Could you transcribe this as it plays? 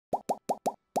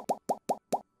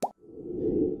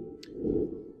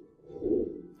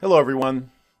Hello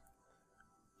everyone,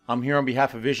 I'm here on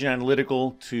behalf of Vision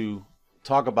Analytical to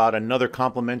talk about another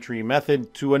complementary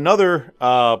method to another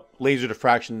laser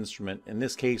diffraction instrument. In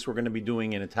this case, we're going to be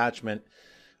doing an attachment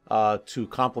to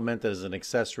complement as an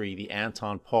accessory the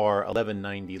Anton Paar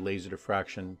 1190 laser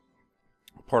diffraction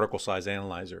particle size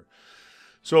analyzer.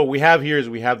 So what we have here is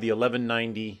we have the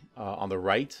 1190 on the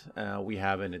right. We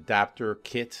have an adapter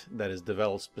kit that is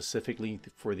developed specifically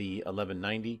for the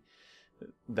 1190.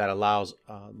 That allows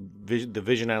the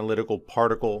Vision Analytical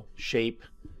particle shape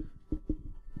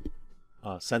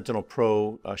Sentinel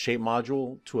Pro shape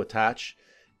module to attach,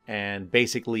 and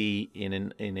basically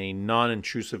in a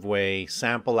non-intrusive way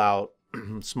sample out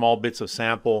small bits of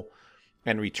sample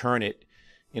and return it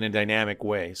in a dynamic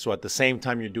way. So at the same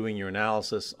time you're doing your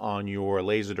analysis on your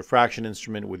laser diffraction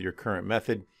instrument with your current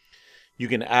method, you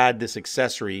can add this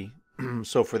accessory.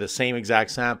 So for the same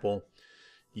exact sample,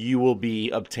 you will be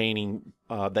obtaining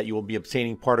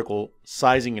particle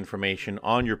sizing information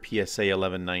on your PSA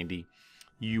 1190.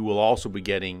 You will also be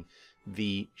getting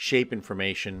the shape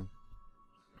information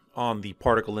on the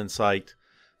Particle Insight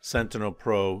Sentinel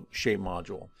Pro shape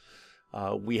module.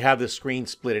 We have the screen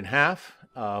split in half.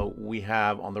 We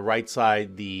have on the right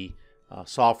side the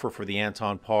software for the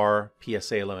Anton Paar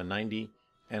PSA 1190,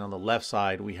 and on the left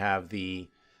side we have the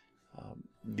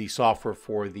software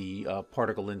for the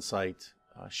Particle Insight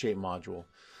shape module.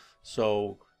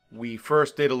 So we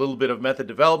first did a little bit of method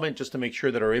development just to make sure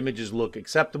that our images look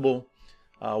acceptable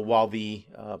while the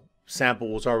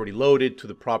sample was already loaded to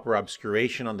the proper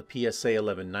obscuration on the PSA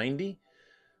 1190.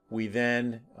 We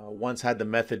then, once had the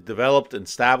method developed and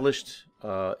established,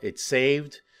 it's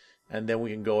saved, and then we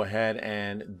can go ahead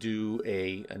and do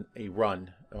a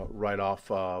run right off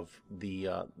of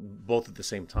the both at the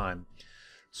same time.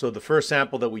 So the first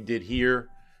sample that we did here,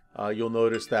 you'll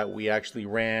notice that we actually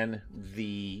ran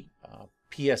the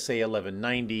PSA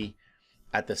 1190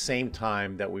 at the same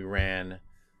time that we ran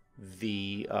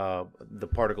the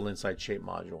Particle Insight shape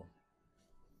module.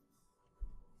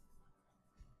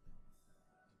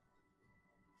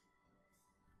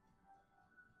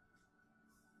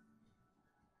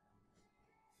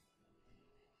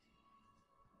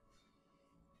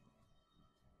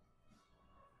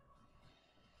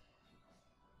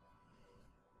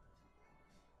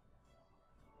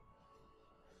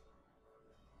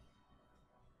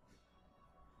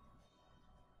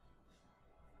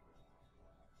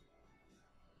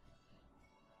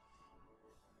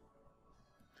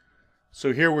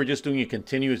 So here we're just doing a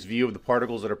continuous view of the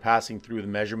particles that are passing through the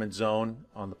measurement zone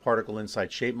on the Particle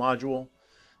Insight shape module,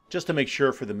 just to make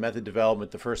sure for the method development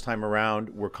the first time around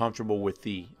we're comfortable with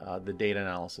the data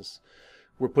analysis.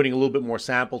 We're putting a little bit more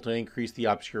sample to increase the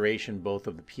obscuration both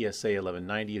of the PSA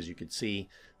 1190. As you can see,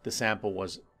 the sample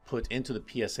was put into the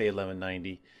PSA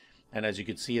 1190, and as you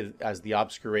can see, as the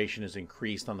obscuration is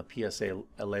increased on the PSA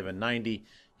 1190,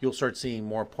 you'll start seeing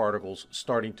more particles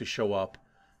starting to show up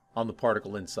on the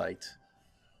Particle Insight.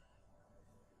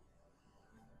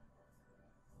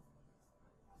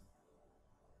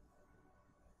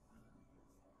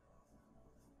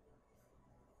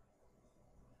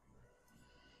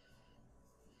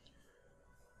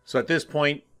 So at this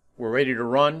point, we're ready to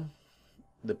run.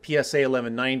 The PSA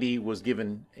 1190 was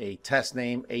given a test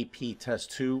name, AP Test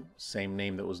 2, same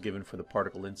name that was given for the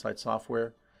Particle Insight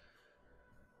software.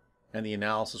 And the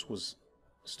analysis was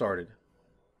started.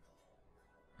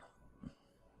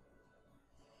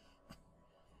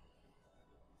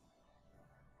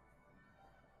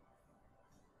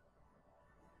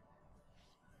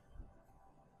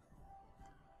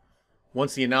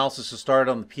 Once the analysis is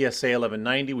started on the PSA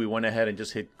 1190, we went ahead and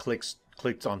just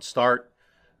clicked on Start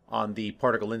on the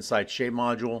Particle Insight shape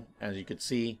module. As you can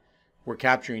see, we're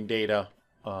capturing data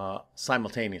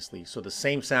simultaneously. So the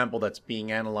same sample that's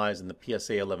being analyzed in the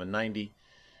PSA 1190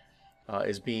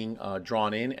 is being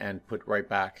drawn in and put right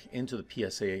back into the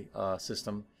PSA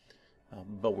system.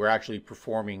 But we're actually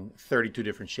performing 32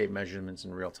 different shape measurements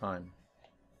in real time.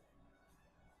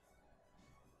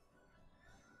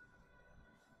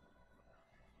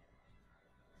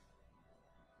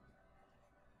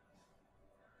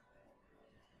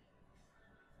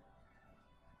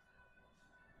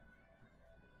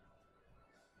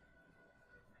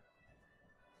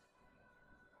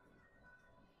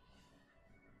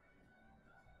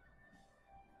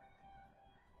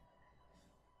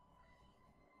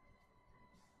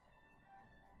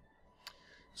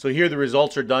 So here the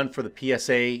results are done for the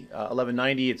PSA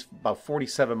 1190. It's about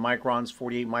 47 microns,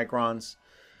 48 microns.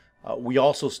 We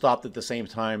also stopped at the same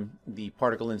time the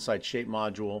Particle Insight shape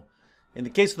module. In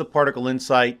the case of the Particle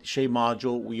Insight shape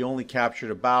module, we only captured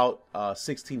about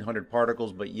 1,600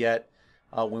 particles, but yet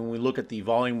when we look at the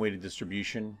volume weighted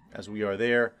distribution, as we are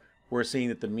there, we're seeing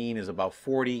that the mean is about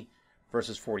 40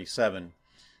 versus 47.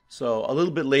 So a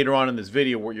little bit later on in this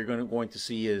video, what you're going to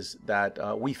see is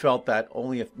that we felt that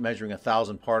only measuring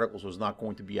 1,000 particles was not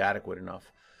going to be adequate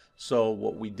enough. So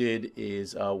what we did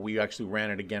is we actually ran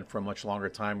it again for a much longer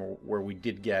time, where we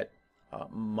did get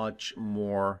much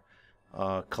more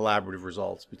collaborative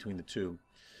results between the two.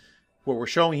 What we're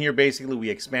showing here, basically, we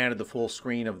expanded the full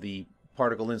screen of the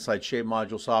Particle Insight Shape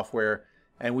Module software,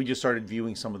 and we just started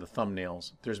viewing some of the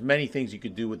thumbnails. There's many things you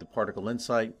could do with the Particle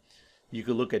Insight. You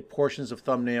could look at portions of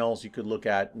thumbnails. You could look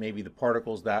at maybe the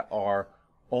particles that are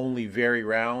only very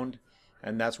round,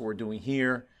 and that's what we're doing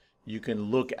here. You can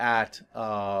look at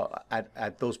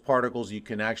those particles. You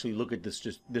can actually look at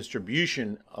this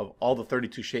distribution of all the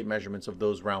 32 shape measurements of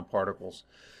those round particles.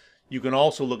 You can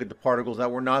also look at the particles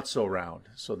that were not so round.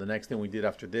 So the next thing we did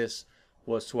after this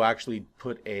was to actually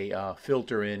put a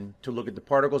filter in to look at the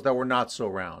particles that were not so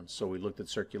round. So we looked at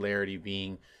circularity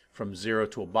being from 0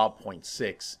 to about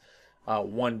 0.6.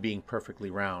 1 being perfectly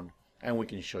round, and we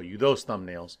can show you those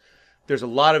thumbnails. There's a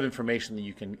lot of information that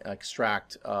you can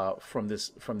extract from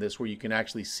this where you can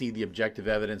actually see the objective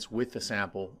evidence with the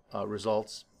sample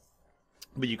results,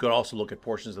 but you could also look at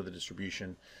portions of the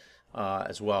distribution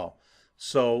as well.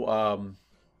 So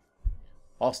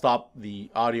I'll stop the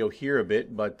audio here a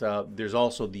bit, but there's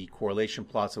also the correlation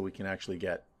plots that we can actually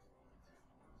get.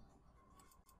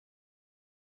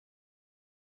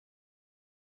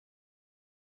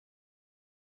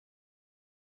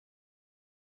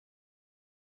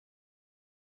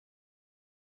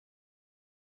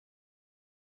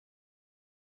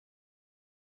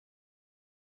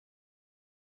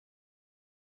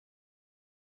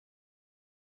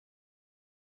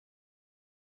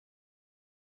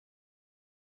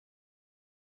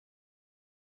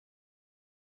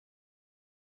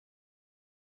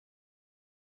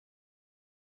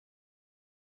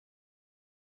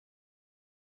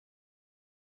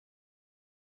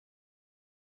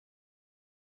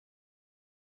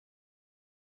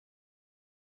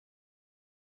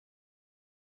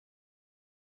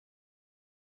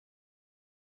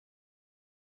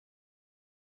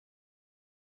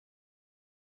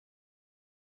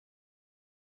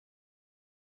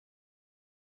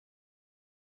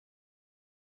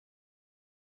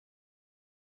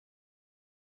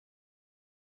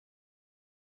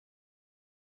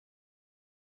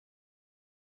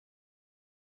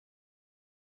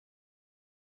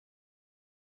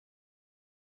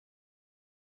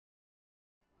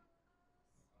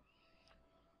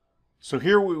 So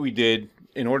here what we did,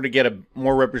 in order to get a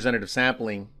more representative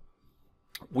sampling,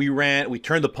 we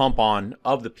turned the pump on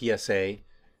of the PSA,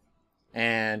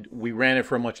 and we ran it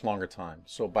for a much longer time.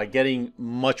 So by getting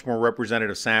much more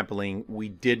representative sampling, we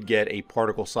did get a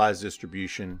particle size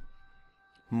distribution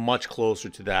much closer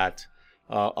to that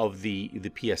of the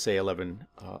PSA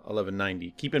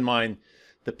 1190. Keep in mind,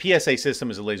 the PSA system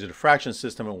is a laser diffraction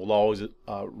system and will always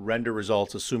render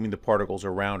results assuming the particles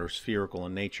are round or spherical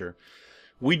in nature.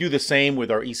 We do the same with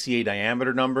our ECA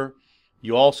diameter number.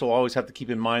 You also always have to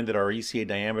keep in mind that our ECA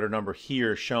diameter number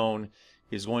here shown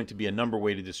is going to be a number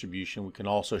weighted distribution. We can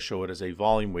also show it as a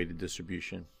volume weighted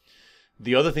distribution.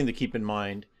 The other thing to keep in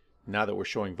mind, now that we're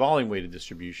showing volume weighted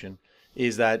distribution,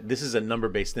 is that this is a number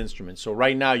based instrument. So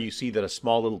right now you see that a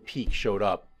small little peak showed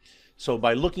up. So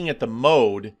by looking at the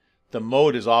mode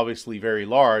is obviously very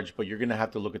large, but you're going to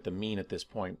have to look at the mean at this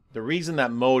point. The reason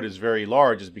that mode is very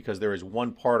large is because there is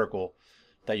one particle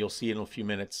that you'll see in a few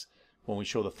minutes when we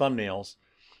show the thumbnails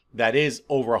that is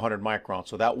over 100 microns.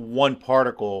 So that one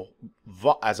particle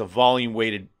as a volume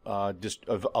weighted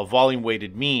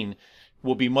mean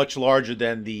will be much larger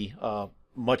than the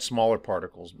much smaller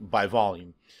particles by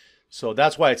volume. So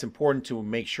that's why it's important to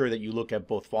make sure that you look at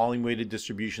both volume weighted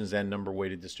distributions and number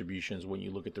weighted distributions when you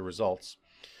look at the results.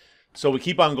 So we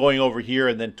keep on going over here,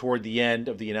 and then toward the end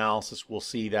of the analysis we'll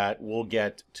see that we'll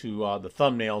get to the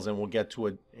thumbnails, and we'll get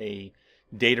to a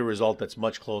data result that's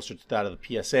much closer to that of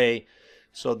the PSA.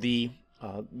 So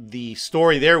the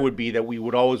story there would be that we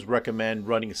would always recommend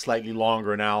running a slightly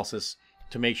longer analysis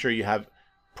to make sure you have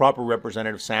proper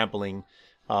representative sampling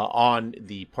on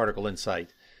the Particle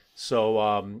Insight.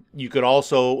 So you could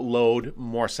also load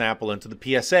more sample into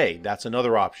the PSA. That's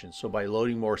another option. So by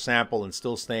loading more sample and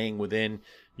still staying within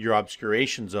your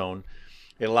obscuration zone,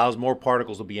 it allows more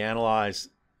particles to be analyzed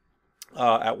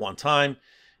at one time,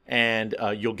 and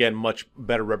you'll get much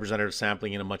better representative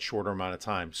sampling in a much shorter amount of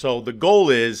time. So the goal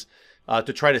is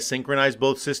to try to synchronize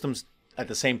both systems at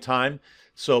the same time.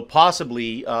 So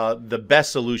possibly the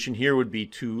best solution here would be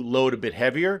to load a bit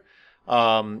heavier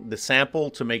the sample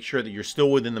to make sure that you're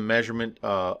still within the measurement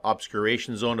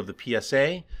obscuration zone of the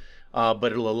PSA,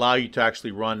 but it'll allow you to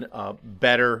actually run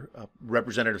better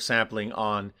representative sampling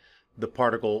on the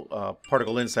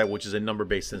particle insight, which is a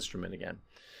number-based instrument again.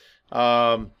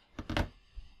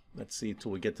 Let's see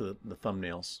until we get to the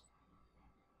thumbnails.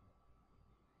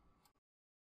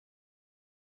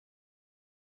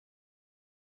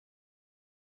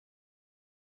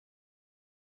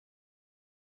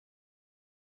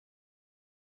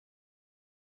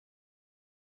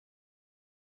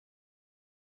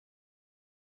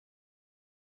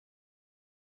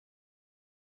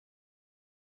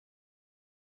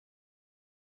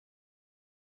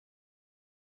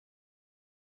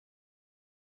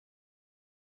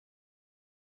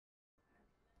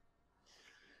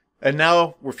 And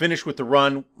now we're finished with the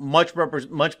run. Much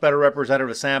better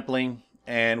representative sampling,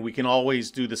 and we can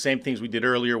always do the same things we did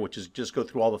earlier, which is just go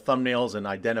through all the thumbnails and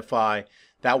identify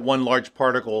that one large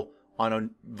particle on a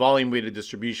volume-weighted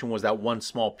distribution was that one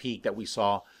small peak that we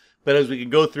saw. But as we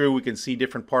can go through, we can see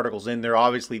different particles in there.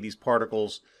 Obviously, these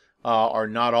particles are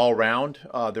not all round.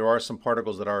 There are some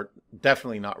particles that are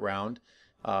definitely not round.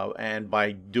 And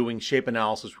by doing shape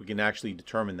analysis, we can actually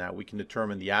determine that. We can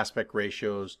determine the aspect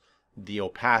ratios, the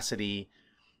opacity,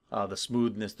 the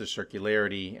smoothness, the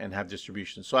circularity, and have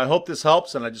distribution. So I hope this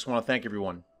helps, and I just want to thank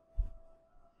everyone.